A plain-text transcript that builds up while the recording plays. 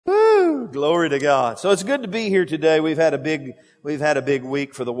Glory to God. So it's good to be here today. We've had a big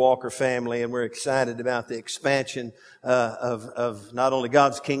week for the Walker family, and we're excited about the expansion of not only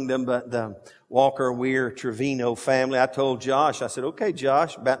God's kingdom but the Walker Weir Trevino family. I told Josh, I said, "Okay,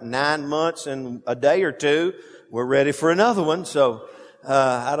 Josh, about 9 months and a day or two, we're ready for another one." So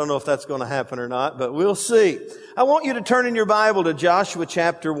I don't know if that's going to happen or not, but we'll see. I want you to turn in your Bible to Joshua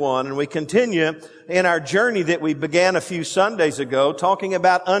chapter 1, and we continue in our journey that we began a few Sundays ago, talking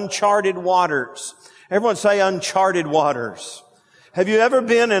about uncharted waters. Everyone say uncharted waters. Have you ever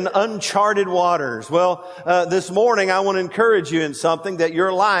been in uncharted waters? Well, this morning I want to encourage you in something that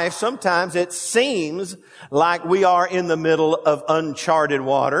your life, sometimes it seems like we are in the middle of uncharted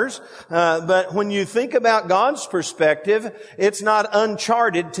waters. But when you think about God's perspective, it's not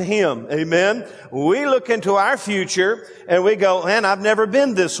uncharted to Him. Amen. We look into our future and we go, man, I've never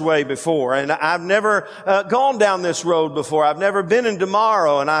been this way before. And I've never gone down this road before. I've never been in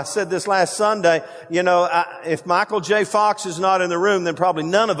tomorrow. And I said this last Sunday, if Michael J. Fox is not in the room, then probably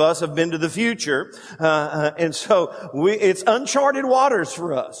none of us have been to the future. And so it's uncharted waters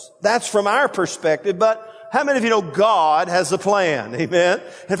for us. That's from our perspective. But how many of you know God has a plan? Amen.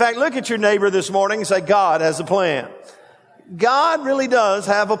 In fact, look at your neighbor this morning and say, God has a plan. God really does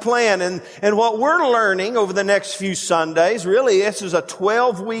have a plan. And what we're learning over the next few Sundays, really, this is a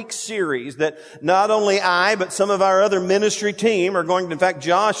 12-week series that not only I, but some of our other ministry team are going to, in fact,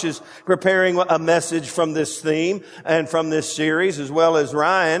 Josh is preparing a message from this theme and from this series, as well as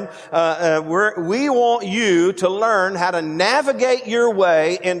Ryan. We want you to learn how to navigate your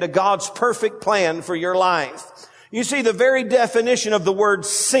way into God's perfect plan for your life. You see, the very definition of the word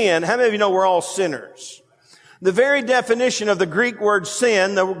sin, how many of you know we're all sinners? The very definition of the Greek word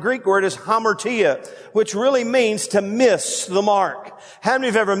sin, the Greek word is hamartia, which really means to miss the mark. How many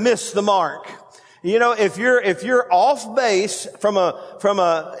have ever missed the mark? You know, if you're off base from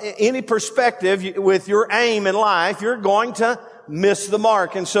any perspective with your aim in life, you're going to miss the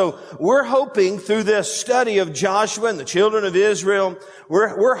mark. And so we're hoping through this study of Joshua and the children of Israel,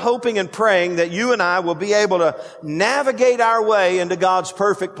 we're hoping and praying that you and I will be able to navigate our way into God's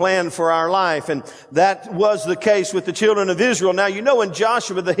perfect plan for our life. And that was the case with the children of Israel. Now, you know in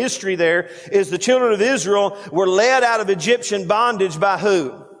Joshua, the history there is the children of Israel were led out of Egyptian bondage by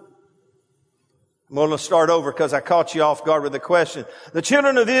who? I'm going to start over because I caught you off guard with the question. The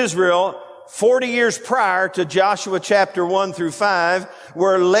children of Israel, 40 years prior to Joshua chapter 1 through 5,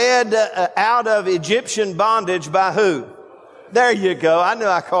 were led out of Egyptian bondage by who? There you go. I knew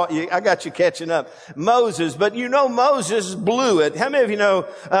I caught you. I got you catching up. Moses. But you know Moses blew it. How many of you know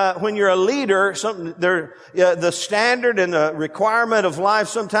when you're a leader, the standard and the requirement of life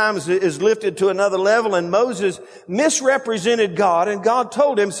sometimes is lifted to another level, and Moses misrepresented God, and God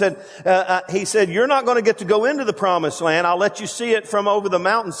told him, he said, you're not going to get to go into the promised land. I'll let you see it from over the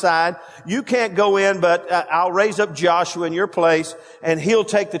mountainside. You can't go in, but I'll raise up Joshua in your place, and he'll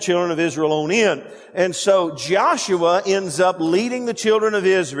take the children of Israel on in. And so Joshua ends up leading the children of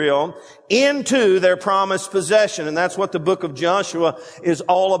Israel into their promised possession. And that's what the book of Joshua is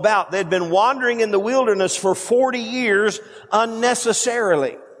all about. They'd been wandering in the wilderness for 40 years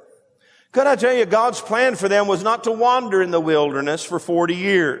unnecessarily. Could I tell you, God's plan for them was not to wander in the wilderness for 40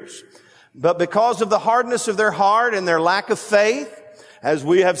 years. But because of the hardness of their heart and their lack of faith, as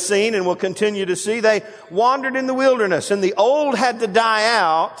we have seen and will continue to see, they wandered in the wilderness. And the old had to die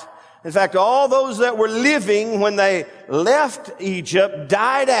out. In fact, all those that were living when they left Egypt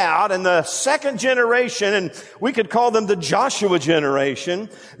died out, and the second generation, and we could call them the Joshua generation,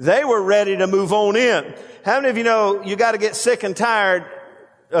 they were ready to move on in. How many of you know you got to get sick and tired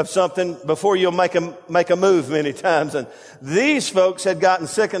of something before you'll make a move many times? And these folks had gotten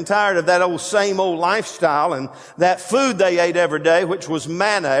sick and tired of that same old lifestyle and that food they ate every day, which was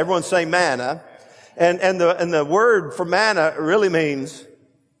manna. Everyone say manna. And the word for manna really means,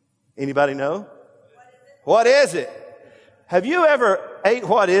 anybody know? What is it? Have you ever ate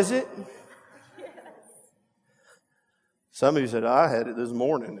what is it? Yes. Some of you said, I had it this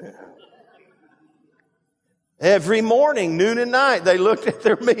morning. Every morning, noon and night, they looked at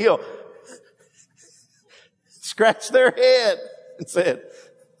their meal, scratched their head and said,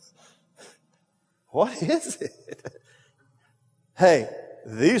 what is it? Hey,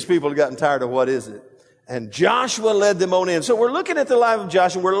 these people have gotten tired of what is it. And Joshua led them on in. So we're looking at the life of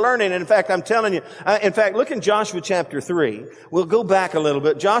Joshua. We're learning. And in fact, I'm telling you, look in Joshua chapter 3. We'll go back a little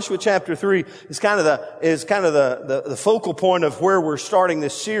bit. Joshua chapter 3 is kind of the focal point of where we're starting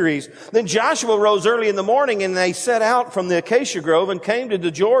this series. Then Joshua rose early in the morning, and they set out from the acacia grove and came to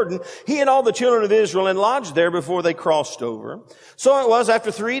the Jordan, he and all the children of Israel, and lodged there before they crossed over. So it was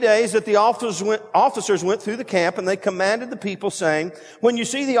after 3 days that the officers went through the camp, and they commanded the people, saying, when you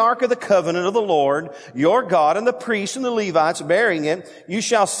see the ark of the covenant of the Lord, your God, and the priests and the Levites bearing it, you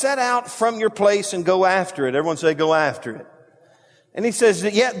shall set out from your place and go after it. Everyone say, go after it. And he says,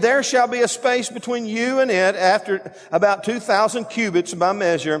 yet there shall be a space between you and it after about 2,000 cubits by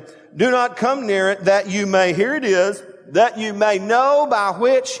measure. Do not come near it, that you may, here it is, that you may know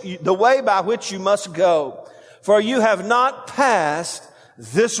the way by which you must go. For you have not passed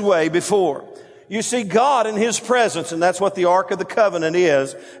this way before. You see, God in His presence, and that's what the Ark of the Covenant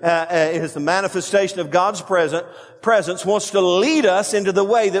is the manifestation of God's presence, wants to lead us into the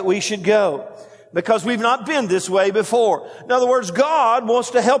way that we should go. Because we've not been this way before. In other words, God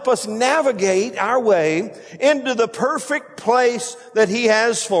wants to help us navigate our way into the perfect place that He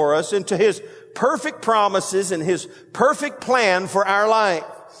has for us, into His perfect promises and His perfect plan for our life.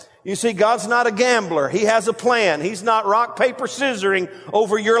 You see, God's not a gambler. He has a plan. He's not rock, paper, scissoring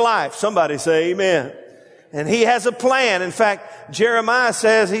over your life. Somebody say amen. And He has a plan. In fact, Jeremiah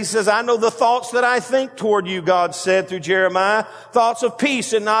says, I know the thoughts that I think toward you, God said through Jeremiah, thoughts of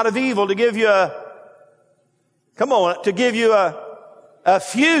peace and not of evil, to give you a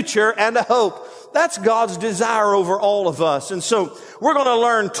future and a hope. That's God's desire over all of us. And so we're going to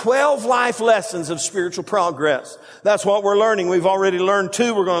learn 12 life lessons of spiritual progress. That's what we're learning. We've already learned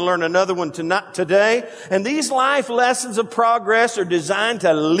 2. We're going to learn another one today. And these life lessons of progress are designed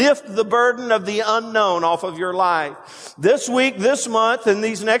to lift the burden of the unknown off of your life. This week, this month, and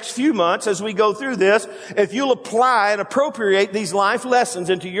these next few months as we go through this, if you'll apply and appropriate these life lessons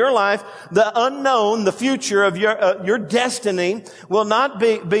into your life, the unknown, the future of your destiny will not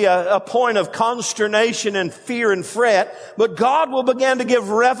be a point of consternation and fear and fret, but God will begin to give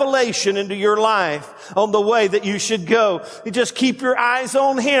revelation into your life on the way that you should go. You just keep your eyes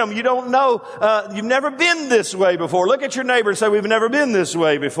on Him. You don't know, you've never been this way before. Look at your neighbor and say, we've never been this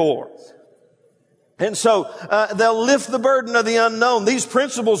way before. And so they'll lift the burden of the unknown. These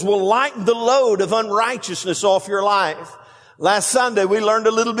principles will lighten the load of unrighteousness off your life. Last Sunday, we learned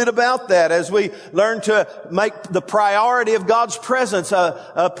a little bit about that as we learned to make the priority of God's presence,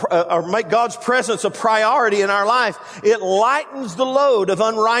 or make God's presence a priority in our life. It lightens the load of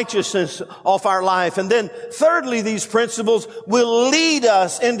unrighteousness off our life. And then thirdly, these principles will lead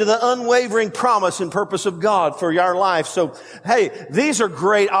us into the unwavering promise and purpose of God for our life. So, hey, these are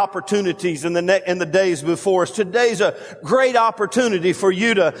great opportunities in the days before us. Today's a great opportunity for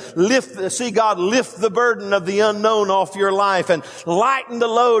you to see God lift the burden of the unknown off your life and lighten the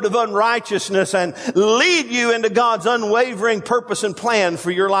load of unrighteousness and lead you into God's unwavering purpose and plan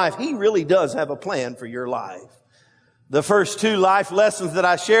for your life. He really does have a plan for your life. The first 2 life lessons that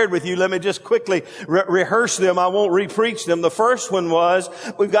I shared with you, let me just quickly rehearse them. I won't repreach them. The first one was,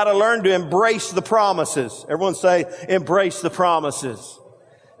 we've got to learn to embrace the promises. Everyone say, embrace the promises.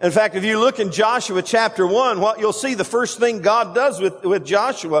 In fact, if you look in Joshua chapter 1, what you'll see, the first thing God does with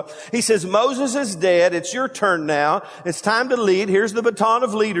Joshua, He says, Moses is dead. It's your turn now. It's time to lead. Here's the baton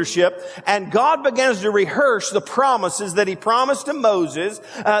of leadership. And God begins to rehearse the promises that He promised to Moses,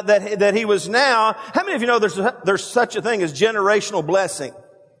 that he was now. How many of you know there's such a thing as generational blessing?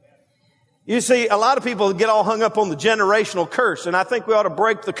 You see, a lot of people get all hung up on the generational curse, and I think we ought to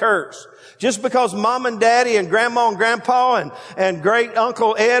break the curse. Just because mom and daddy and grandma and grandpa and great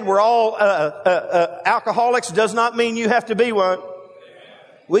uncle Ed were all alcoholics does not mean you have to be one.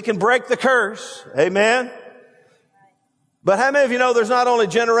 We can break the curse. Amen. But how many of you know there's not only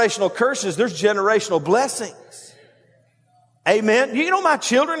generational curses, there's generational blessings? Amen. You know my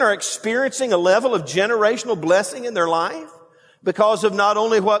children are experiencing a level of generational blessing in their life because of not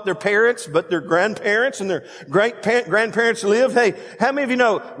only what their parents, but their grandparents and their great-grandparents lived. Hey, how many of you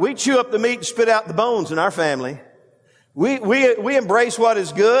know we chew up the meat and spit out the bones in our family? We embrace what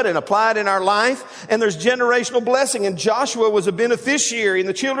is good and apply it in our life, and there's generational blessing. And Joshua was a beneficiary, and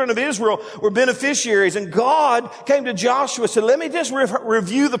the children of Israel were beneficiaries. And God came to Joshua and said, let me just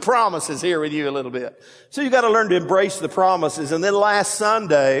review the promises here with you a little bit. So you've got to learn to embrace the promises. And then last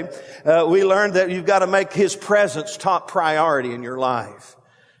Sunday, we learned that you've got to make His presence top priority in your life.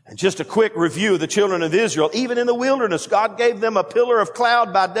 And just a quick review of the children of Israel. Even in the wilderness, God gave them a pillar of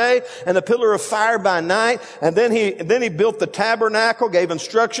cloud by day and a pillar of fire by night. And then he built the tabernacle, gave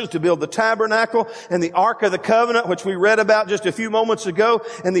instructions to build the tabernacle and the Ark of the Covenant, which we read about just a few moments ago.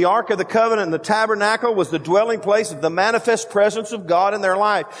 And the Ark of the Covenant and the tabernacle was the dwelling place of the manifest presence of God in their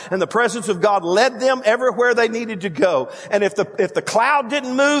life. And the presence of God led them everywhere they needed to go. And if the cloud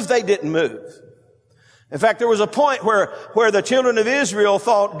didn't move, they didn't move. In fact, there was a point where the children of Israel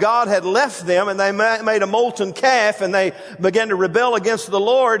thought God had left them, and they made a molten calf, and they began to rebel against the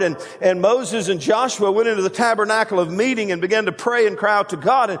Lord. And Moses and Joshua went into the tabernacle of meeting and began to pray and cry out to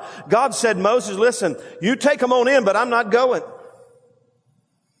God. And God said, Moses, listen, you take them on in, but I'm not going.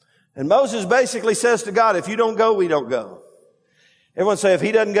 And Moses basically says to God, if you don't go, we don't go. Everyone say, if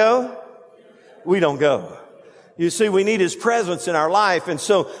he doesn't go, we don't go. You see, we need His presence in our life. And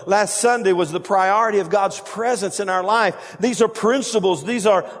so last Sunday was the priority of God's presence in our life. These are principles. These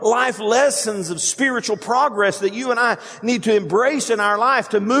are life lessons of spiritual progress that you and I need to embrace in our life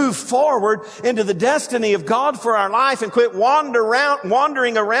to move forward into the destiny of God for our life and quit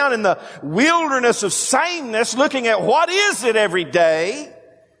wandering around in the wilderness of sameness, looking at what is it every day,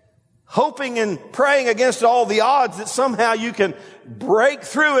 hoping and praying against all the odds that somehow you can break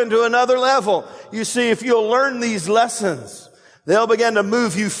through into another level. You see, if you'll learn these lessons, they'll begin to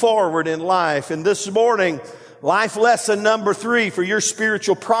move you forward in life. And this morning, life lesson number 3 for your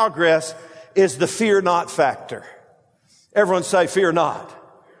spiritual progress is the fear not factor. Everyone say, fear not.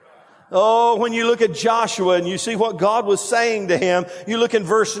 Oh, when you look at Joshua and you see what God was saying to him, you look in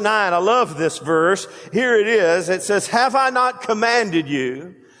verse 9. I love this verse. Here it is. It says, have I not commanded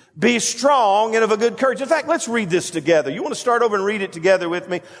you? Be strong and of a good courage. In fact, let's read this together. You want to start over and read it together with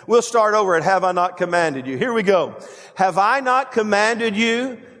me? We'll start over at have I not commanded you. Here we go. Have I not commanded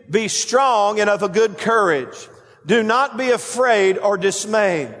you? Be strong and of a good courage. Do not be afraid or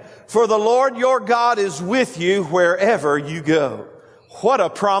dismayed, for the Lord your God is with you wherever you go. What a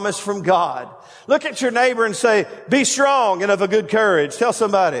promise from God. Look at your neighbor and say, be strong and of a good courage. Tell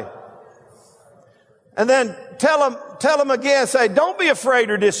somebody. And then tell them again, say, don't be afraid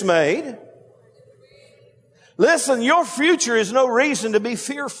or dismayed. Listen, your future is no reason to be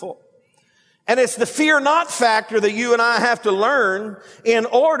fearful. And it's the fear not factor that you and I have to learn in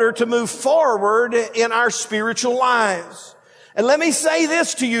order to move forward in our spiritual lives. And let me say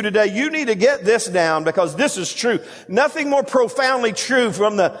this to you today. You need to get this down because this is true. Nothing more profoundly true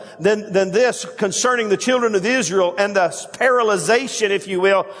than this concerning the children of Israel and the paralyzation, if you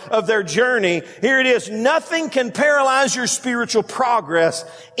will, of their journey. Here it is. Nothing can paralyze your spiritual progress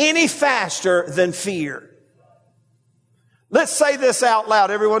any faster than fear. Let's say this out loud,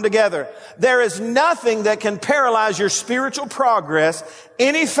 everyone together. There is nothing that can paralyze your spiritual progress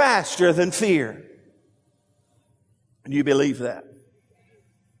any faster than fear. Do you believe that?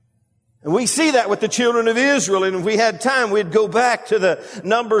 And we see that with the children of Israel. And if we had time, we'd go back to the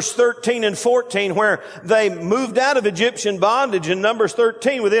Numbers 13 and 14 where they moved out of Egyptian bondage. In Numbers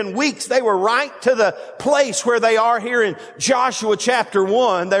 13, within weeks, they were right to the place where they are here in Joshua chapter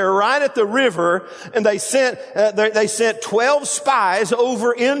 1. They were right at the river, and they sent 12 spies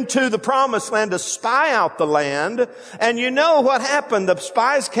over into the promised land to spy out the land. And you know what happened? The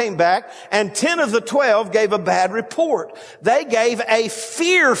spies came back, and 10 of the 12 gave a bad report. They gave a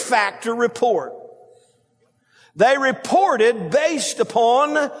fear factor report. They reported based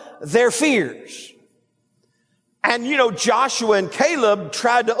upon their fears. And you know, Joshua and Caleb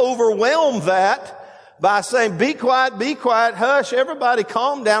tried to overwhelm that by saying, be quiet, hush, everybody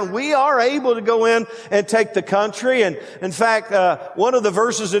calm down. We are able to go in and take the country. And in fact, one of the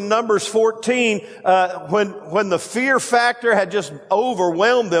verses in Numbers 14, when the fear factor had just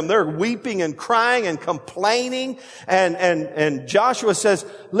overwhelmed them, they're weeping and crying and complaining. And Joshua says,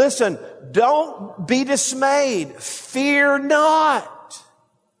 listen, don't be dismayed. Fear not.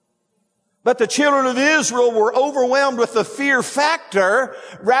 But the children of Israel were overwhelmed with the fear factor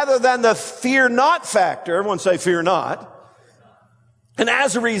rather than the fear not factor. Everyone say fear not. And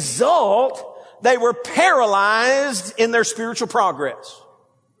as a result, they were paralyzed in their spiritual progress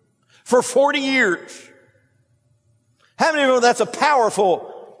for 40 years. How many of you know that's a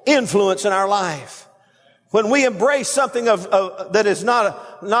powerful influence in our life? When we embrace something that is not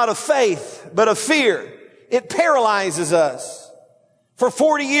of faith, but of fear, it paralyzes us. For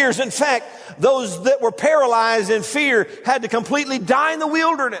 40 years, in fact, those that were paralyzed in fear had to completely die in the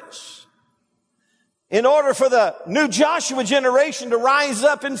wilderness in order for the new Joshua generation to rise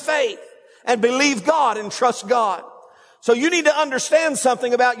up in faith and believe God and trust God. So you need to understand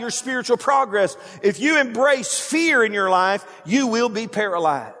something about your spiritual progress. If you embrace fear in your life, you will be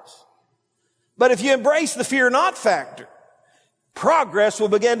paralyzed. But if you embrace the fear not factor, progress will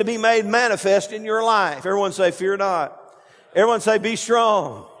begin to be made manifest in your life. Everyone say, fear not. Everyone say, be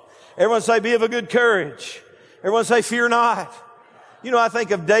strong. Everyone say, be of a good courage. Everyone say, fear not. You know, I think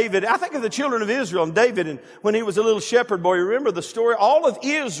of David. I think of the children of Israel and David, and when he was a little shepherd boy. Remember the story? All of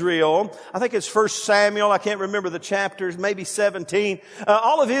Israel, I think it's 1 Samuel. I can't remember the chapters, maybe 17.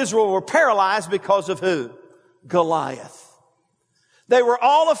 All of Israel were paralyzed because of who? Goliath. They were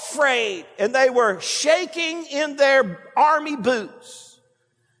all afraid, and they were shaking in their army boots.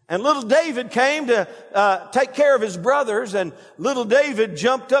 And little David came to take care of his brothers, and little David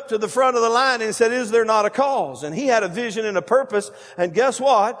jumped up to the front of the line and said, is there not a cause? And he had a vision and a purpose, and guess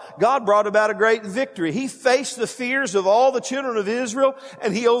what? God brought about a great victory. He faced the fears of all the children of Israel,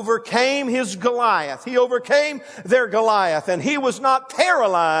 and he overcame his Goliath. He overcame their Goliath, and he was not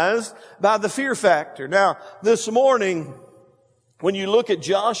paralyzed by the fear factor. Now, this morning, when you look at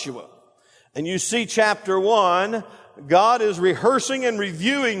Joshua, and you see chapter 1, God is rehearsing and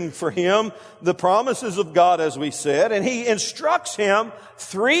reviewing for him the promises of God, as we said, and he instructs him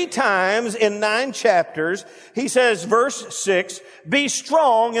 3 times in 9 chapters. He says, verse 6, be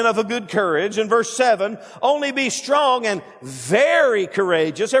strong and of a good courage. And verse 7, only be strong and very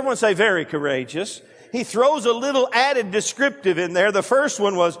courageous. Everyone say very courageous. He throws a little added descriptive in there. The first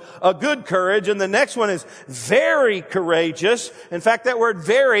one was a good courage, and the next one is very courageous. In fact, that word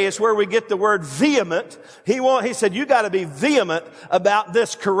very is where we get the word vehement. He said, you got to be vehement about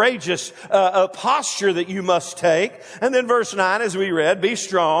this courageous posture that you must take. And then verse 9, as we read, be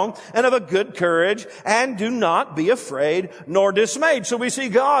strong and of a good courage, and do not be afraid nor dismayed. So we see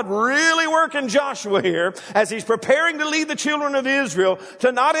God really working Joshua here as he's preparing to lead the children of Israel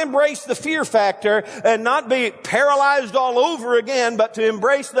to not embrace the fear factor and not be paralyzed all over again, but to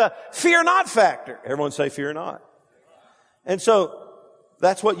embrace the fear not factor. Everyone say fear not. And so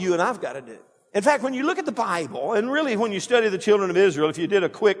that's what you and I've got to do. In fact, when you look at the Bible, and really when you study the children of Israel, if you did a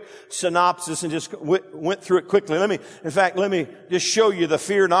quick synopsis and just went through it quickly, let me just show you the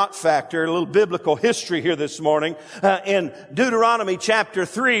fear not factor, a little biblical history here this morning. In Deuteronomy chapter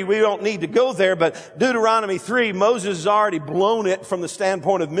 3, we don't need to go there, but Deuteronomy 3, Moses has already blown it from the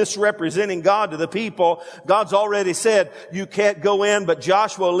standpoint of misrepresenting God to the people. God's already said, you can't go in, but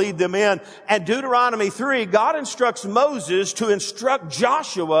Joshua will lead them in. And Deuteronomy 3, God instructs Moses to instruct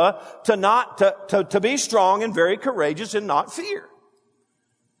Joshua to be strong and very courageous and not fear.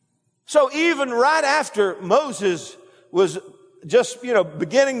 So even right after Moses was just,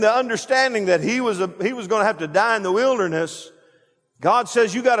 beginning the understanding that he was going to have to die in the wilderness, God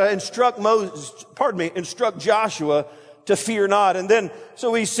says you got to instruct Joshua to fear not. And then,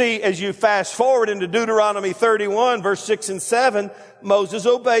 so we see as you fast forward into Deuteronomy 31, verse 6 and 7, Moses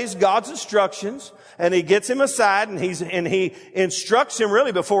obeys God's instructions. And he gets him aside and he instructs him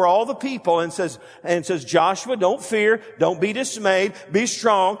really before all the people and says, Joshua, don't fear, don't be dismayed, be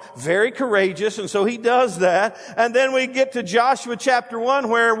strong, very courageous. And so he does that. And then we get to Joshua chapter 1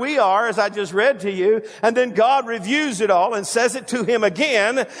 where we are, as I just read to you. And then God reviews it all and says it to him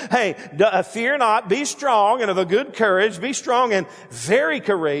again. Hey, fear not, be strong and of a good courage, be strong and very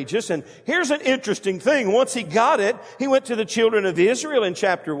courageous. And here's an interesting thing. Once he got it, he went to the children of Israel in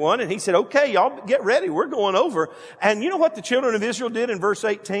chapter 1 and he said, okay, y'all get ready. We're going over. And you know what the children of Israel did in verse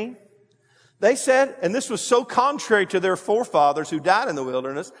 18? They said, and this was so contrary to their forefathers who died in the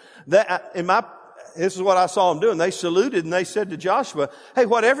wilderness, that this is what I saw them doing. They saluted and they said to Joshua, hey,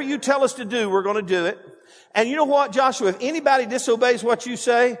 whatever you tell us to do, we're going to do it. And you know what, Joshua, if anybody disobeys what you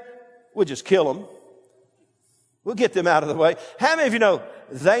say, we'll just kill them. We'll get them out of the way. How many of you know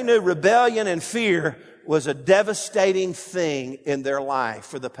they knew rebellion and fear was a devastating thing in their life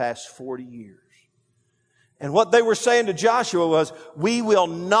for the past 40 years? And what they were saying to Joshua was, we will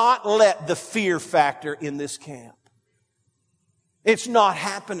not let the fear factor in this camp. It's not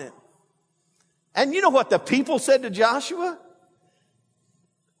happening. And you know what the people said to Joshua?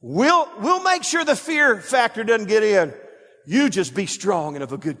 We'll make sure the fear factor doesn't get in. You just be strong and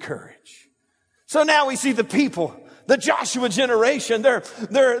of a good courage. So now we see the people, the Joshua generation, they're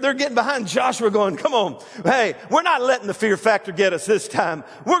getting behind Joshua going, come on, hey, we're not letting the fear factor get us this time.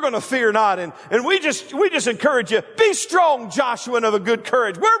 We're going to fear not. And we just encourage you, be strong, Joshua, and of a good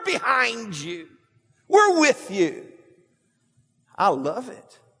courage. We're behind you. We're with you. I love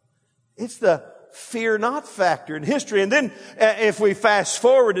it. It's the fear not factor in history. And then if we fast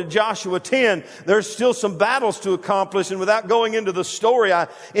forward to Joshua 10, there's still some battles to accomplish. And without going into the story, I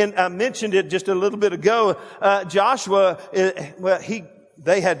mentioned it just a little bit ago. Joshua,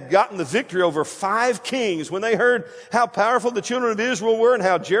 they had gotten the victory over 5 kings, when they heard how powerful the children of Israel were and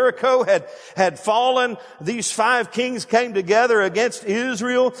how Jericho had fallen, these 5 kings came together against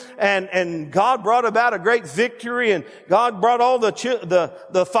Israel, and God brought about a great victory, and God brought all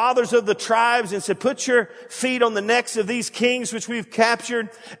the fathers of the tribes and said, put your feet on the necks of these kings which we've captured.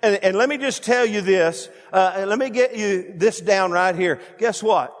 And let me just tell you this, let me get you this down right here. Guess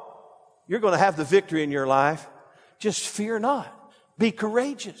what? You're going to have the victory in your life. Just fear not. Be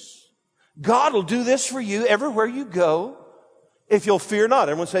courageous. God will do this for you everywhere you go if you'll fear not.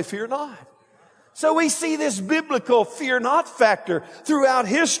 Everyone say fear not. So we see this biblical fear not factor throughout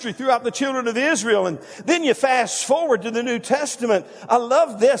history, throughout the children of Israel. And then you fast forward to the New Testament. I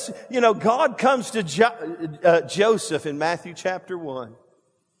love this. You know, God comes to Joseph in Matthew chapter 1.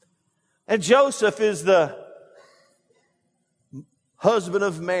 And Joseph is the husband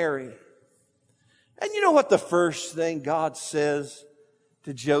of Mary. And you know what the first thing God says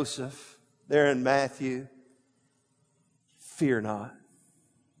to Joseph there in Matthew? Fear not.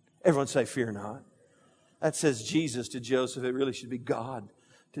 Everyone say fear not. That says Jesus to Joseph. It really should be God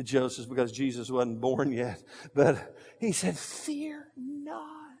to Joseph because Jesus wasn't born yet. But he said, fear not.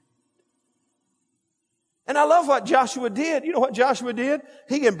 And I love what Joshua did. You know what Joshua did?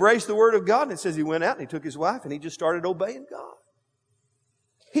 He embraced the word of God, and it says he went out and he took his wife and he just started obeying God.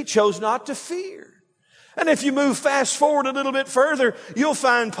 He chose not to fear. And if you move fast forward a little bit further, you'll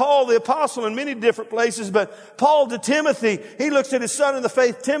find Paul the apostle in many different places. But Paul to Timothy, he looks at his son in the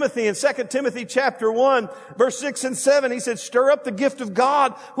faith, Timothy, in 2 Timothy chapter 1, verse 6 and 7. He said, stir up the gift of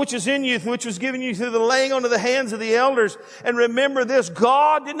God which is in you, which was given you through the laying on of the hands of the elders. And remember this,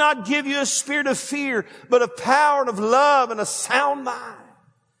 God did not give you a spirit of fear, but of power and of love and a sound mind.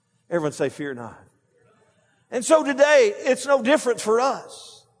 Everyone say, fear not. And so today, it's no different for us.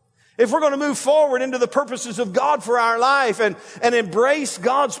 If we're going to move forward into the purposes of God for our life and embrace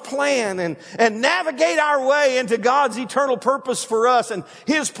God's plan and navigate our way into God's eternal purpose for us and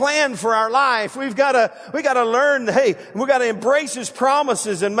His plan for our life, we got to learn, hey, we got to embrace His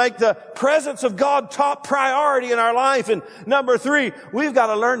promises and make the presence of God top priority in our life. And number 3, we've got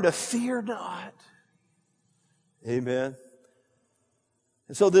to learn to fear not. Amen.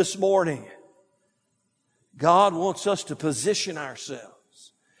 And so this morning, God wants us to position ourselves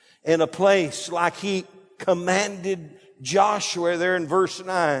in a place like He commanded Joshua there in verse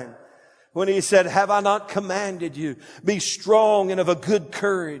 9. When He said, have I not commanded you? Be strong and of a good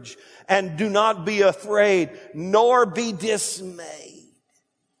courage, and do not be afraid, nor be dismayed.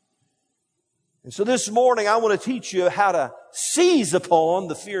 And so this morning I want to teach you how to seize upon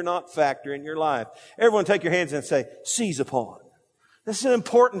the fear not factor in your life. Everyone take your hands and say, seize upon. This is an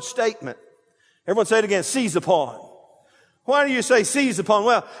important statement. Everyone say it again, seize upon. Why do you say seize upon?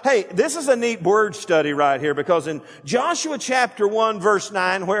 Well, hey, this is a neat word study right here, because in Joshua chapter 1 verse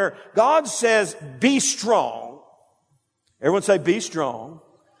 9, where God says, be strong. Everyone say, be strong.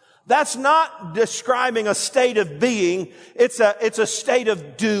 That's not describing a state of being. It's a state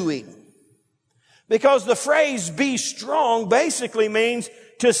of doing. Because the phrase be strong basically means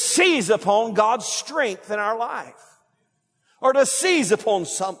to seize upon God's strength in our life. Or to seize upon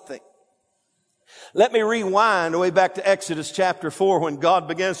something. Let me rewind way back to Exodus chapter 4 when God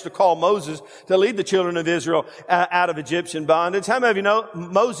begins to call Moses to lead the children of Israel out of Egyptian bondage. How many of you know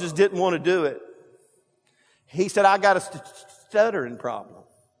Moses didn't want to do it? He said, I got a stuttering problem.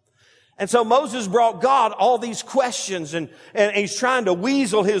 And so Moses brought God all these questions and he's trying to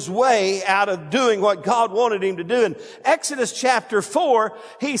weasel his way out of doing what God wanted him to do. In Exodus chapter 4,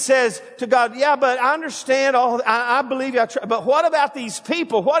 he says to God, yeah, but I understand all, I believe you, but what about these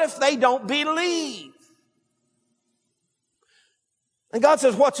people? What if they don't believe? And God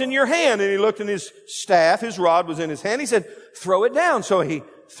says, what's in your hand? And he looked in his staff, his rod was in his hand. He said, throw it down. So he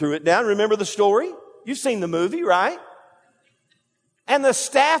threw it down. Remember the story? You've seen the movie, right? And the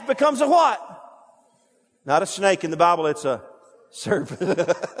staff becomes a what? Not a snake in the Bible, it's a serpent.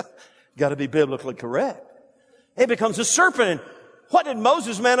 Got to be biblically correct. It becomes a serpent. And what did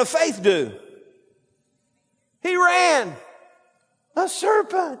Moses, man of faith, do? He ran. A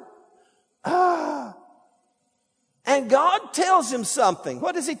serpent. And God tells him something.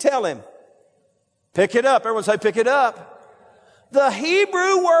 What does He tell him? Pick it up. Everyone say, pick it up. The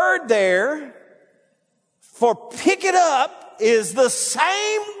Hebrew word there for pick it up is the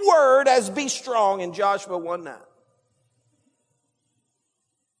same word as be strong in Joshua 1:9.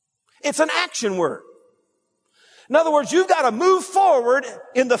 It's an action word. In other words, you've got to move forward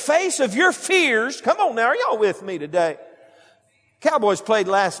in the face of your fears. Come on now, are y'all with me today? Cowboys played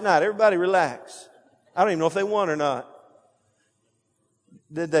last night. Everybody relax. I don't even know if they won or not.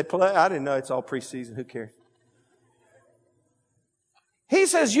 Did they play? I didn't know. It's all preseason. Who cares? He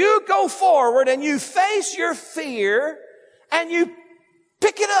says you go forward and you face your fear and you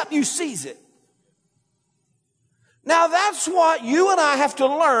pick it up, you seize it. Now that's what you and I have to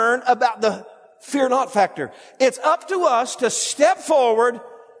learn about the fear not factor. It's up to us to step forward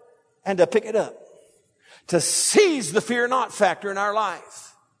and to pick it up. To seize the fear not factor in our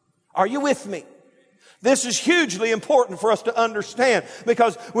life. Are you with me? This is hugely important for us to understand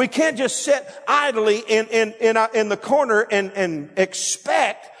because we can't just sit idly in the corner and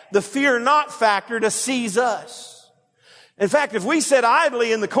expect the fear not factor to seize us. In fact, if we sit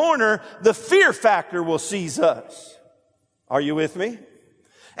idly in the corner, the fear factor will seize us. Are you with me?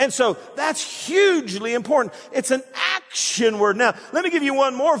 And so that's hugely important. It's an action word. Now, let me give you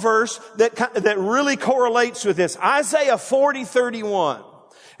one more verse that really correlates with this. Isaiah 40:31.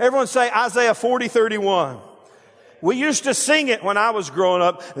 Everyone say Isaiah 40:31. We used to sing it when I was growing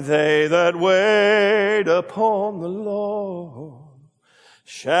up. They that wait upon the Lord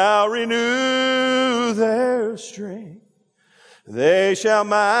shall renew their strength. They shall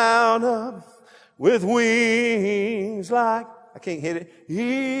mount up with wings like, I can't hit it,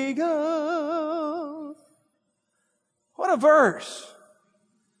 eagle. What a verse.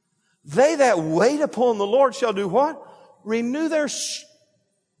 They that wait upon the Lord shall do what? Renew their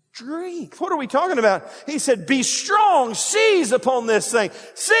strength. What are we talking about? He said, be strong, seize upon this thing,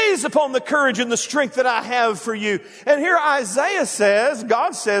 seize upon the courage and the strength that I have for you. And here Isaiah says,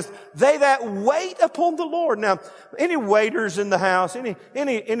 God says, they that wait upon the Lord. Now, any waiters in the house, hey,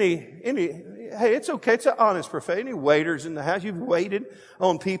 it's okay, it's an honest profession. Any waiters in the house, you've waited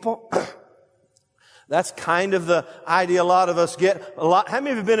on people. That's kind of the idea a lot of us get. How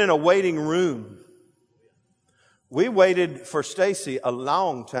many of you have been in a waiting room? We waited for Stacy a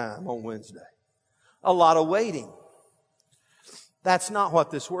long time on Wednesday. A lot of waiting. That's not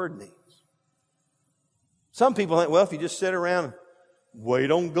what this word means. Some people think, well, if you just sit around and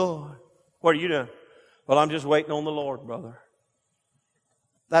wait on God, what are you doing? Well, I'm just waiting on the Lord, brother.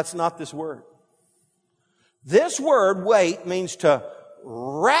 That's not this word. This word, wait, means to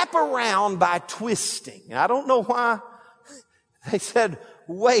wrap around by twisting. I don't know why they said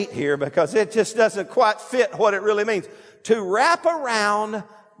wait here, because it just doesn't quite fit what it really means. To wrap around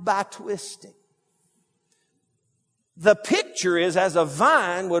by twisting. The picture is as a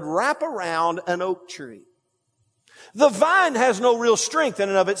vine would wrap around an oak tree. The vine has no real strength in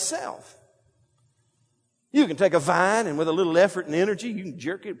and of itself. You can take a vine and with a little effort and energy, you can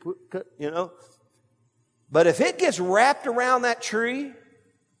jerk it, cut. But if it gets wrapped around that tree,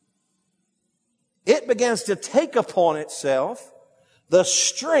 it begins to take upon itself the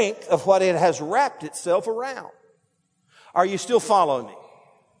strength of what it has wrapped itself around. Are you still following me?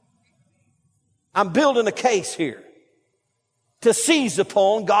 I'm building a case here to seize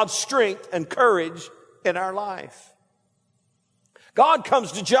upon God's strength and courage in our life. God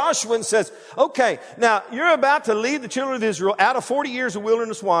comes to Joshua and says, okay, now you're about to lead the children of Israel out of 40 years of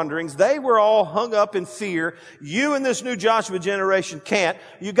wilderness wanderings. They were all hung up in fear. You and this new Joshua generation can't.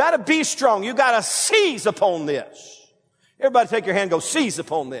 You got to be strong. You got to seize upon this. Everybody take your hand and go, seize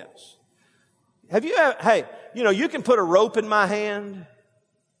upon this. Have you ever, hey, you can put a rope in my hand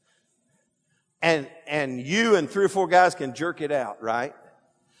and you and 3 or 4 guys can jerk it out, right?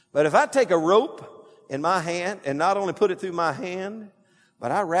 But if I take a rope in my hand and not only put it through my hand,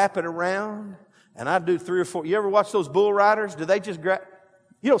 but I wrap it around and I do 3 or 4. You ever watch those bull riders? Do they just grab?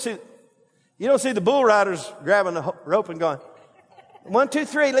 You don't see the bull riders grabbing the rope and going, 1, 2,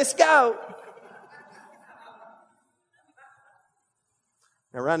 3, let's go.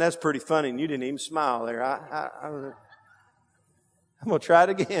 Now, Ryan, that's pretty funny, and you didn't even smile there. I'm going to try it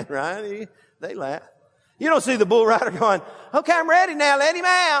again, Ryan. They laugh. You don't see the bull rider going, okay, I'm ready now, let him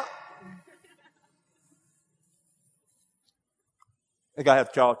out. I think I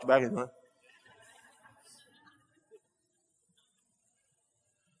have to talk back in, huh?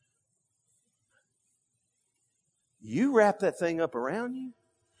 You wrap that thing up around you,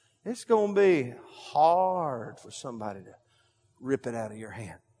 it's going to be hard for somebody to rip it out of your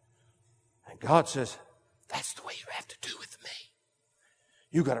hand. And God says, that's the way you have to do with me.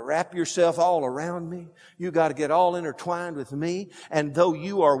 You got to wrap yourself all around me. You got to get all intertwined with me. And though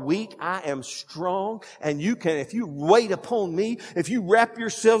you are weak, I am strong. And you can, if you wait upon me, if you wrap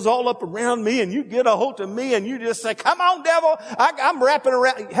yourselves all up around me and you get a hold of me and you just say, come on, devil, I'm wrapping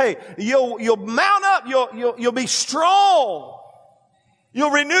around. Hey, you'll mount up. You'll be strong.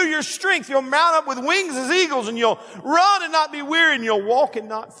 You'll renew your strength. You'll mount up with wings as eagles, and you'll run and not be weary, and you'll walk and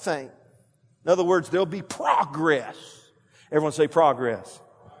not faint. In other words, there'll be progress. Everyone say progress.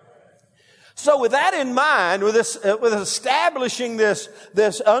 So with that in mind, with establishing this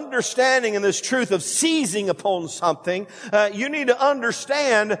understanding and this truth of seizing upon something, you need to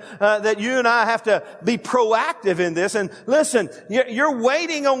understand that you and I have to be proactive in this. And listen, your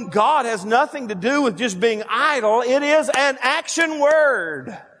waiting on God has nothing to do with just being idle. It is an action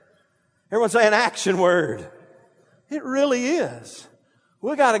word. Everyone say an action word. It really is.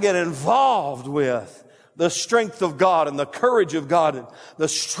 We got to get involved with the strength of God and the courage of God and the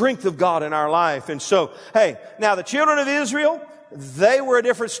strength of God in our life. And so, hey, now the children of Israel, they were a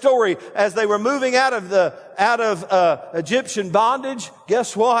different story. As they were moving out of Egyptian bondage,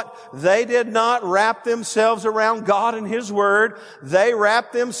 guess what? They did not wrap themselves around God and His Word. They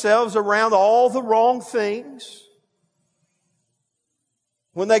wrapped themselves around all the wrong things.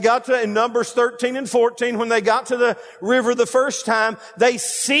 When they got to, in Numbers 13 and 14, when they got to the river the first time, they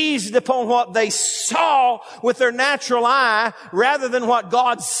seized upon what they saw with their natural eye rather than what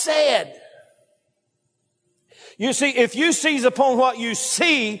God said. You see, if you seize upon what you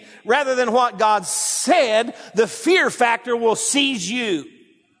see rather than what God said, the fear factor will seize you.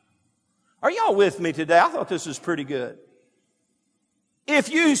 Are y'all with me today? I thought this was pretty good.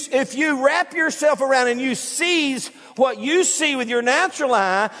 If you wrap yourself around and you seize what you see with your natural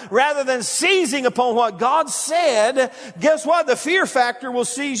eye rather than seizing upon what God said, guess what? The fear factor will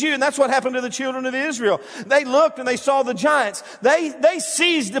seize you. And that's what happened to the children of Israel. They looked and they saw the giants. They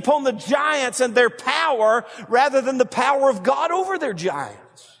seized upon the giants and their power rather than the power of God over their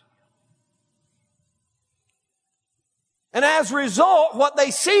giants. And as a result, what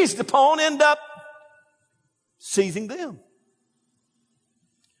they seized upon ended up seizing them.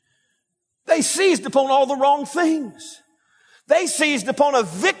 They seized upon all the wrong things. They seized upon a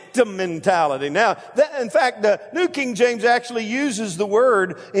victim mentality. Now, in fact, the New King James actually uses the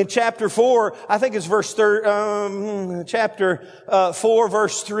word in chapter 4. I think it's chapter 4,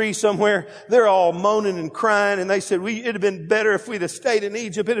 verse 3 somewhere. They're all moaning and crying, and they said, it'd have been better if we'd have stayed in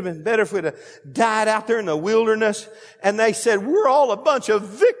Egypt. It'd have been better if we'd have died out there in the wilderness. And they said, we're all a bunch of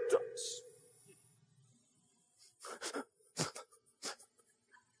victims.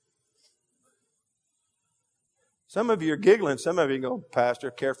 Some of you are giggling. Some of you go,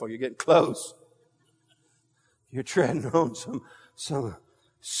 Pastor, careful, you're getting close. You're treading on some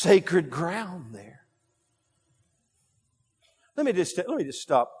sacred ground there. Let me just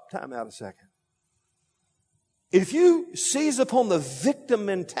stop. Time out a second. If you seize upon the victim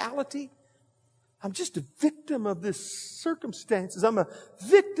mentality, I'm just a victim of this circumstances. I'm a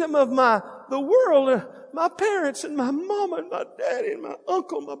victim of the world, my parents and my mama and my daddy and my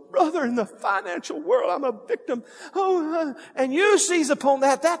uncle, my brother in the financial world. I'm a victim. And you seize upon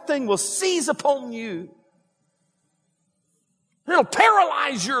that thing will seize upon you. It'll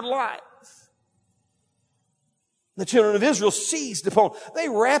paralyze your life. The children of Israel seized upon. They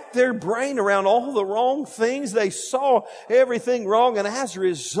wrapped their brain around all the wrong things. They saw everything wrong. And as a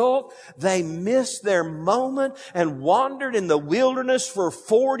result, they missed their moment and wandered in the wilderness for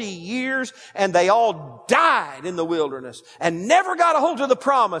 40 years. And they all died in the wilderness and never got a hold of the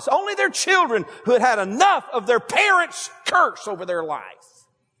promise. Only their children who had had enough of their parents' curse over their life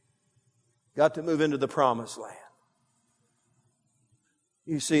got to move into the promised land.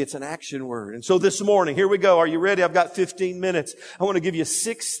 You see, it's an action word. And so this morning, here we go. Are you ready? I've got 15 minutes. I want to give you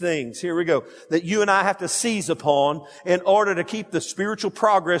 6 things. Here we go. That you and I have to seize upon in order to keep the spiritual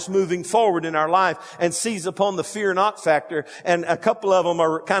progress moving forward in our life and seize upon the fear not factor. And a couple of them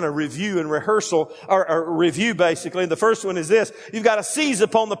are kind of review and rehearsal, or review basically. And the first one is this. You've got to seize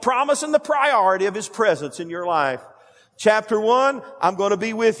upon the promise and the priority of His presence in your life. Chapter 1, I'm going to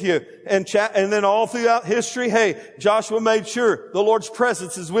be with you. And then all throughout history, hey, Joshua made sure the Lord's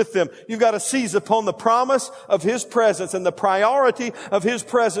presence is with them. You've got to seize upon the promise of His presence and the priority of His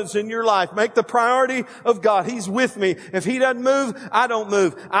presence in your life. Make the priority of God. He's with me. If He doesn't move, I don't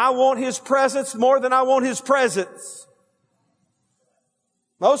move. I want His presence more than I want His presence.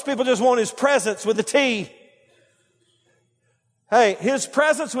 Most people just want His presence with a T. Hey, His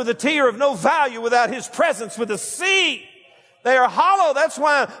presence with a T are of no value without His presence with a C. They are hollow. That's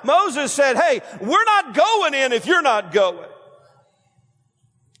why Moses said, hey, we're not going in if you're not going.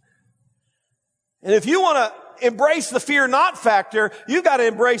 And if you want to embrace the fear not factor, you've got to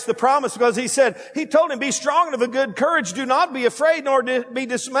embrace the promise, because He told him, be strong and of a good courage. Do not be afraid nor be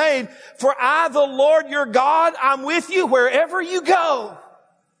dismayed. For I, the Lord your God, I'm with you wherever you go.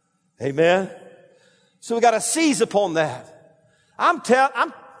 Amen. So we got to seize upon that.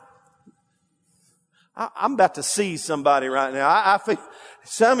 I'm about to seize somebody right now. I feel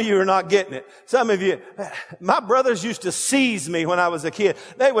some of you are not getting it. Some of you, my brothers used to seize me when I was a kid.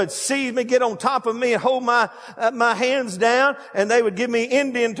 They would seize me, get on top of me and hold my hands down, and they would give me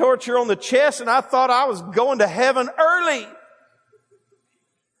Indian torture on the chest, and I thought I was going to heaven early.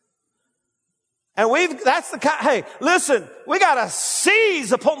 And hey, listen, we gotta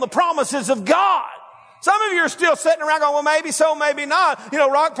seize upon the promises of God. Some of you are still sitting around going, well, maybe so, maybe not.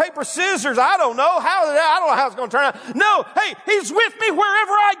 Rock, paper, scissors. I don't know. I don't know how it's going to turn out. No. Hey, He's with me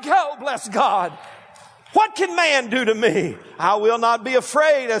wherever I go. Bless God. What can man do to me? I will not be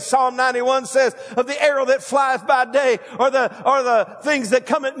afraid, as Psalm 91 says, of the arrow that flieth by day or the things that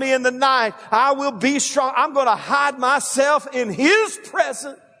come at me in the night. I will be strong. I'm going to hide myself in His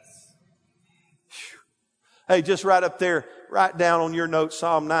presence. Hey, just right up there, write down on your note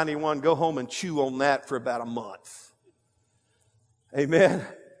Psalm 91. Go home and chew on that for about a month. Amen.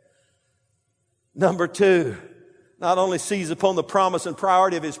 Number 2, not only seize upon the promise and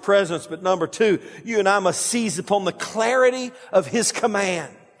priority of His presence, but number 2, you and I must seize upon the clarity of His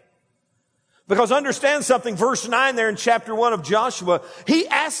command. Because understand something, verse 9 there in chapter 1 of Joshua, he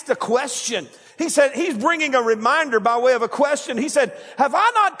asked a question. He said, he's bringing a reminder by way of a question. He said, have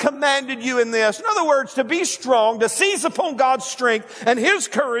I not commanded you in this? In other words, to be strong, to seize upon God's strength and His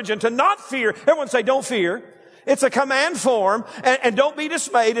courage and to not fear. Everyone say, don't fear. It's a command form, and don't be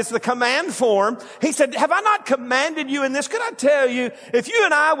dismayed. It's the command form. He said, have I not commanded you in this? Could I tell you, if you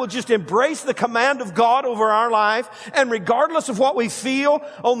and I will just embrace the command of God over our life, and regardless of what we feel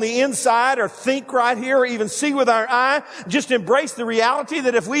on the inside or think right here or even see with our eye, just embrace the reality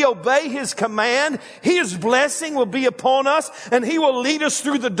that if we obey His command, His blessing will be upon us, and He will lead us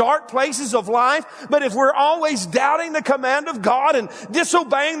through the dark places of life. But if we're always doubting the command of God and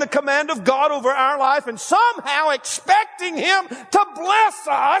disobeying the command of God over our life and somehow expecting Him to bless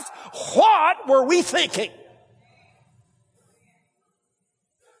us, what were we thinking?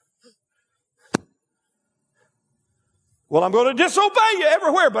 Well, I'm going to disobey you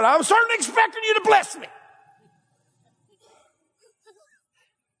everywhere, but I'm certainly expecting you to bless me.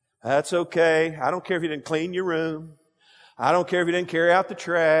 That's okay. I don't care if you didn't clean your room. I don't care if you didn't carry out the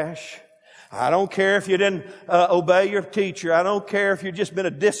trash. I don't care if you didn't obey your teacher. I don't care if you've just been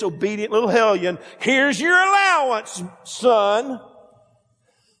a disobedient little hellion. Here's your allowance, son.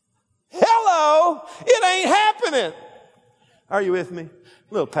 Hello. It ain't happening. Are you with me? A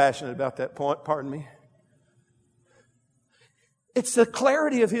little passionate about that point. Pardon me. It's the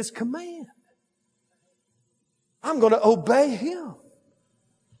clarity of His command. I'm going to obey Him.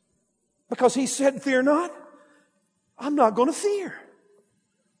 Because He said, fear not. I'm not going to fear.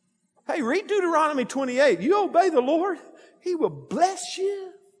 Hey, read Deuteronomy 28. You obey the Lord, He will bless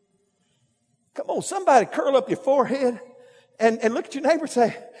you. Come on, somebody curl up your forehead and look at your neighbor and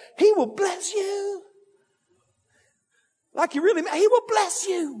say, He will bless you. Like you really mean, He will bless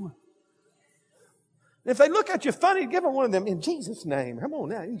you. And if they look at you funny, give them one of them, in Jesus' name. Come on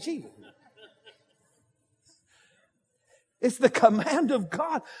now, in Jesus' name. It's the command of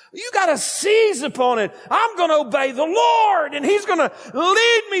God. You got to seize upon it. I'm going to obey the Lord, and He's going to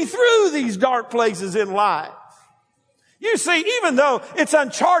lead me through these dark places in life. You see, even though it's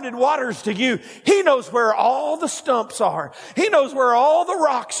uncharted waters to you, He knows where all the stumps are. He knows where all the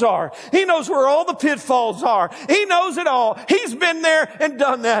rocks are. He knows where all the pitfalls are. He knows it all. He's been there and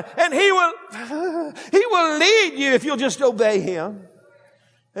done that. And He will lead you if you'll just obey Him.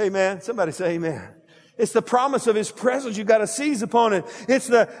 Amen. Somebody say amen. It's the promise of His presence. You've got to seize upon it. It's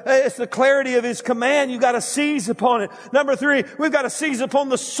the clarity of His command. You've got to seize upon it. Number 3, we've got to seize upon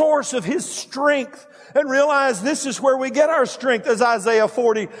the source of His strength and realize this is where we get our strength, as Isaiah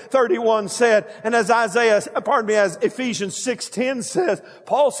 40:31 said, and as as Ephesians 6:10 says.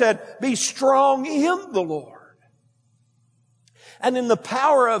 Paul said, be strong in the Lord and in the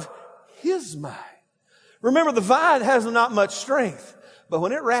power of His might. Remember, the vine has not much strength. But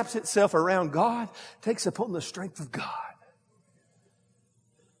when it wraps itself around God, it takes upon the strength of God.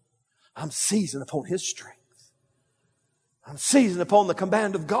 I'm seizing upon His strength. I'm seizing upon the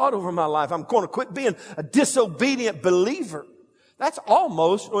command of God over my life. I'm going to quit being a disobedient believer. That's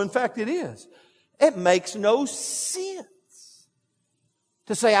almost, or in fact it is. It makes no sense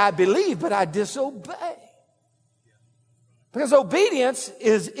to say I believe, but I disobey. Because obedience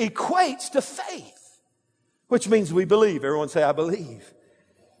equates to faith, which means we believe. Everyone say, I believe.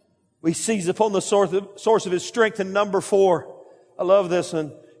 We seize upon the source of His strength. And number 4, I love this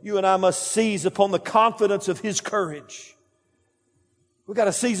one. You and I must seize upon the confidence of His courage. We've got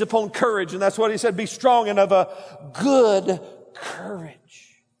to seize upon courage. And that's what He said. Be strong and of a good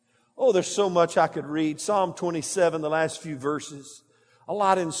courage. Oh, there's so much I could read. Psalm 27, the last few verses. a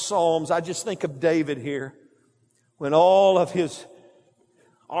lot in Psalms. I just think of David here. When all of his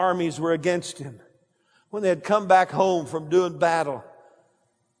armies were against him. When they had come back home from doing battle.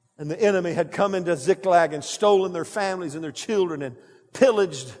 And the enemy had come into Ziklag and stolen their families and their children and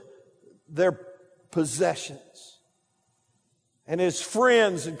pillaged their possessions. And his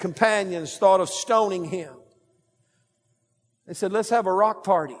friends and companions thought of stoning him. They said, let's have a rock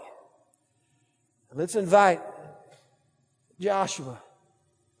party. Let's invite Joshua.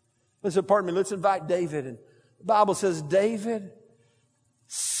 Let's invite David. And the Bible says David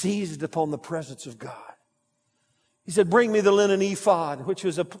seized upon the presence of God. He said, bring me the linen ephod, which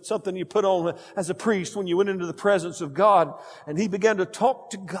was something you put on as a priest when you went into the presence of God. And he began to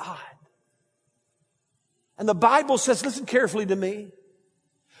talk to God. And the Bible says, listen carefully to me.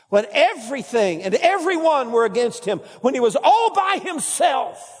 When everything and everyone were against him, when he was all by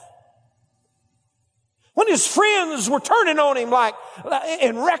himself, when his friends were turning on him like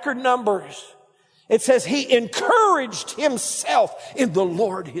in record numbers, it says he encouraged himself in the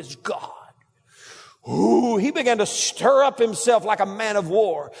Lord his God. Ooh, he began to stir up himself like a man of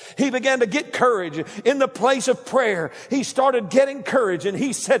war. He began to get courage in the place of prayer. He started getting courage and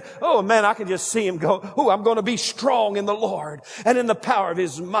he said, oh man, I can just see him go, oh, I'm going to be strong in the Lord and in the power of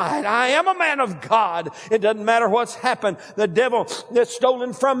his might. I am a man of God. It doesn't matter what's happened. The devil that's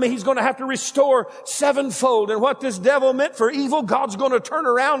stolen from me, he's going to have to restore sevenfold. And what this devil meant for evil, God's going to turn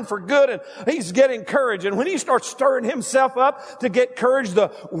around for good. And he's getting courage. And when he starts stirring himself up to get courage,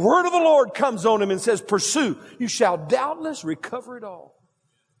 the word of the Lord comes on him and says, pursue, you shall doubtless recover it all.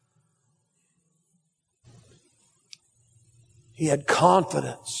 He had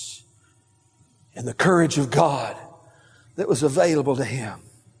confidence in the courage of God that was available to him.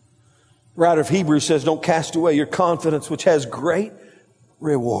 The writer of Hebrews says, don't cast away your confidence, which has great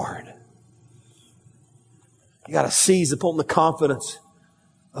reward. You got to seize upon the confidence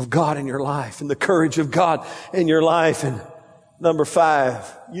of God in your life and the courage of God in your life. And number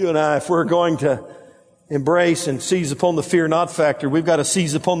 5, you and I, if we're going to embrace and seize upon the fear not factor, we've got to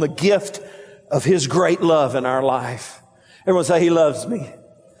seize upon the gift of his great love in our life. Everyone say, he loves me.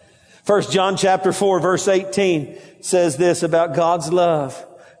 1 John chapter 4 verse 18 says this about God's love.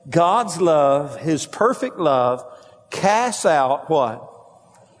 God's love, his perfect love, casts out what?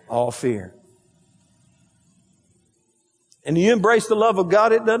 All fear. And you embrace the love of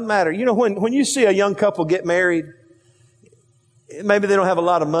God, it doesn't matter. You know, when you see a young couple get married, maybe they don't have a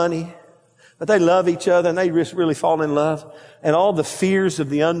lot of money, but they love each other and they just really fall in love. And all the fears of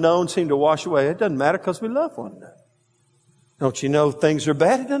the unknown seem to wash away. It doesn't matter because we love one another. Don't you know things are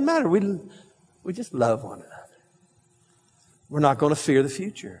bad? It doesn't matter. We just love one another. We're not going to fear the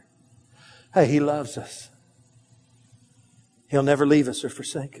future. Hey, he loves us. He'll never leave us or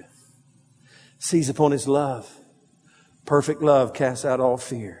forsake us. Seize upon his love. Perfect love casts out all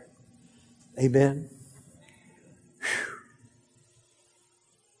fear. Amen. Whew.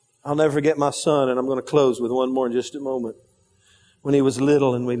 I'll never forget my son, and I'm going to close with one more in just a moment. When he was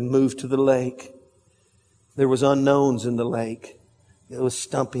little and we moved to the lake, there was unknowns in the lake. It was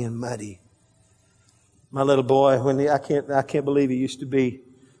stumpy and muddy. My little boy, I can't believe he used to be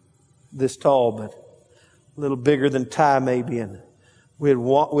this tall, but a little bigger than Ty maybe, and we'd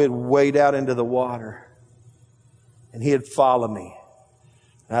wade out into the water, and he'd follow me.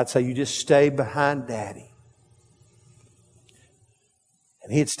 And I'd say, you just stay behind Daddy.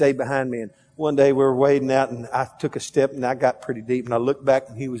 And he'd stay behind me. And one day we were wading out and I took a step and I got pretty deep and I looked back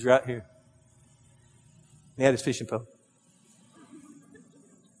and he was right here. He had his fishing pole.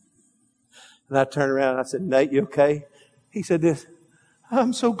 And I turned around and I said, Nate, you okay? He said this,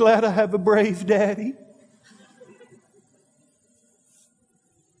 I'm so glad I have a brave daddy.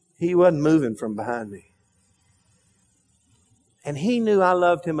 He wasn't moving from behind me. And he knew I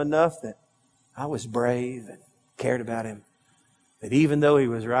loved him enough that I was brave and cared about him. That even though he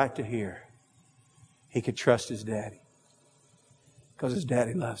was right to here, he could trust his daddy. Because his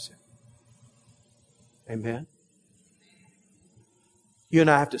daddy loves him. Amen. You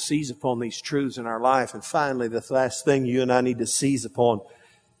and I have to seize upon these truths in our life. And finally, the last thing you and I need to seize upon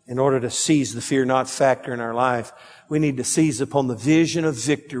in order to seize the fear not factor in our life, we need to seize upon the vision of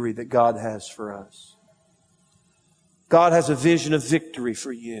victory that God has for us. God has a vision of victory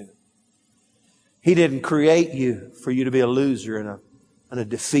for you. He didn't create you for you to be a loser and a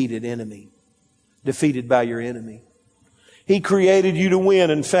defeated enemy. Defeated by your enemy. He created you to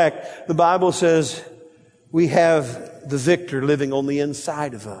win. In fact, the Bible says we have the victor living on the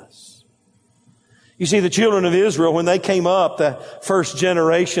inside of us. You see, the children of Israel, when they came up, the first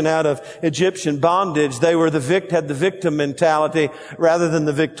generation out of Egyptian bondage, they were had the victim mentality rather than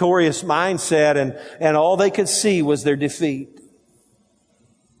the victorious mindset, and all they could see was their defeat.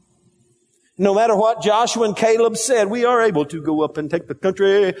 No matter what Joshua and Caleb said, we are able to go up and take the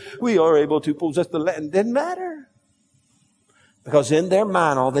country. We are able to possess the land. It didn't matter. Because in their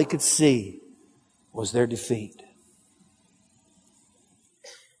mind, all they could see was their defeat.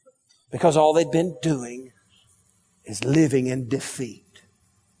 Because all they'd been doing is living in defeat.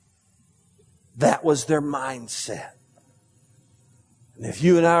 That was their mindset. And if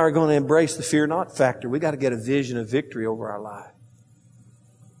you and I are going to embrace the fear not factor, we got to get a vision of victory over our life.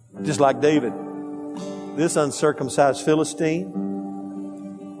 Just like David, this uncircumcised Philistine,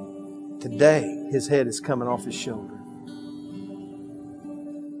 today his head is coming off his shoulder.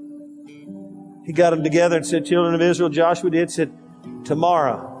 He got them together and said, children of Israel, Joshua did, said,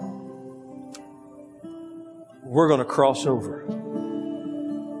 tomorrow we're going to cross over.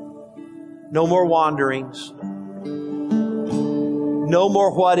 No more wanderings. No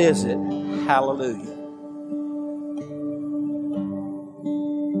more what is it? Hallelujah.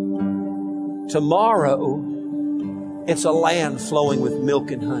 Tomorrow, it's a land flowing with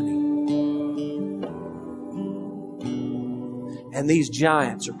milk and honey. And these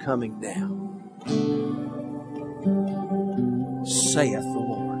giants are coming down. Saith the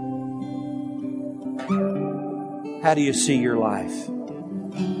Lord. How do you see your life?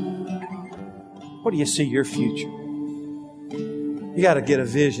 What do you see your future? You got to get a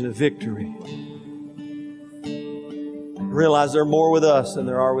vision of victory. Realize there are more with us than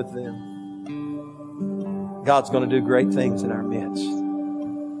there are with them. God's going to do great things in our midst.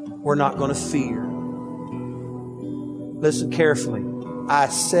 We're not going to fear. Listen carefully. I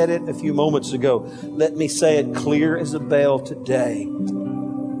said it a few moments ago. Let me say it clear as a bell today.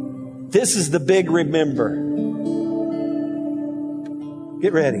 This is the big remember.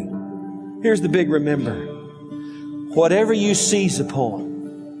 Get ready. Here's the big remember. Whatever you seize upon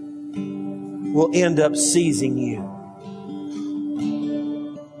will end up seizing you.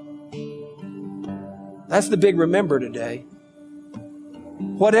 That's the big remember today.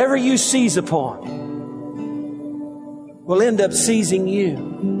 Whatever you seize upon will end up seizing you.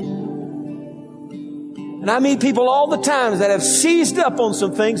 And I meet people all the time that have seized up on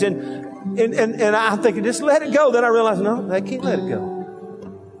some things and I'm thinking, just let it go. Then I realize, no, they can't let it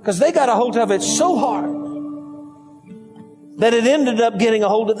go. Because they got a hold of it so hard that it ended up getting a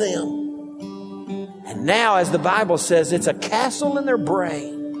hold of them. And now, as the Bible says, it's a castle in their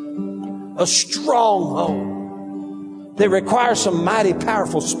brain, a stronghold. They require some mighty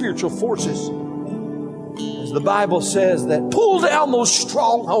powerful spiritual forces. As the Bible says, that pull down those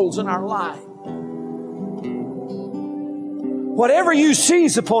strongholds in our life. Whatever you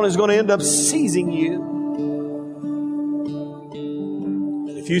seize upon is going to end up seizing you.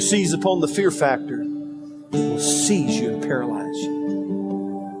 And if you seize upon the fear factor, it will seize you and paralyze you.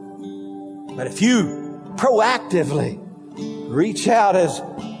 But if you proactively reach out as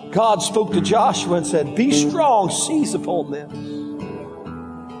God spoke to Joshua and said, be strong, seize upon them,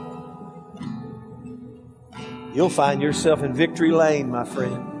 you'll find yourself in victory lane, my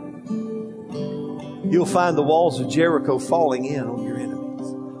friend. You'll find the walls of Jericho falling in on your enemies.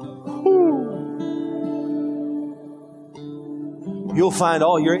 Whew. You'll find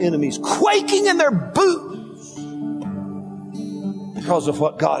all your enemies quaking in their boots because of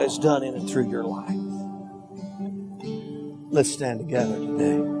what God has done in and through your life. Let's stand together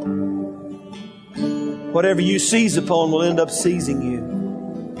today. Whatever you seize upon will end up seizing you.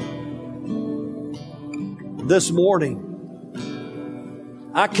 This morning,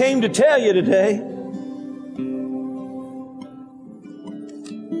 I came to tell you today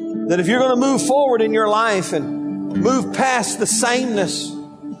that if you're going to move forward in your life and move past the sameness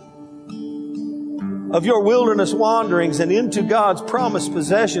of your wilderness wanderings and into God's promised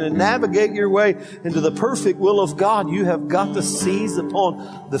possession and navigate your way into the perfect will of God, you have got to seize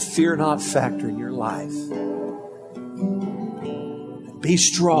upon the fear not factor in your life. Be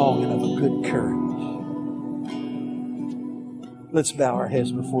strong and of a good courage. Let's bow our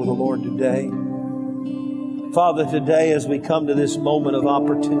heads before the Lord today. Father, today as we come to this moment of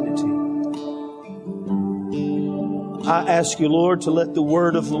opportunity, I ask you, Lord, to let the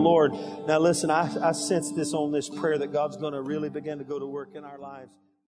word of the Lord. Now listen, I sense this on this prayer that God's going to really begin to go to work in our lives.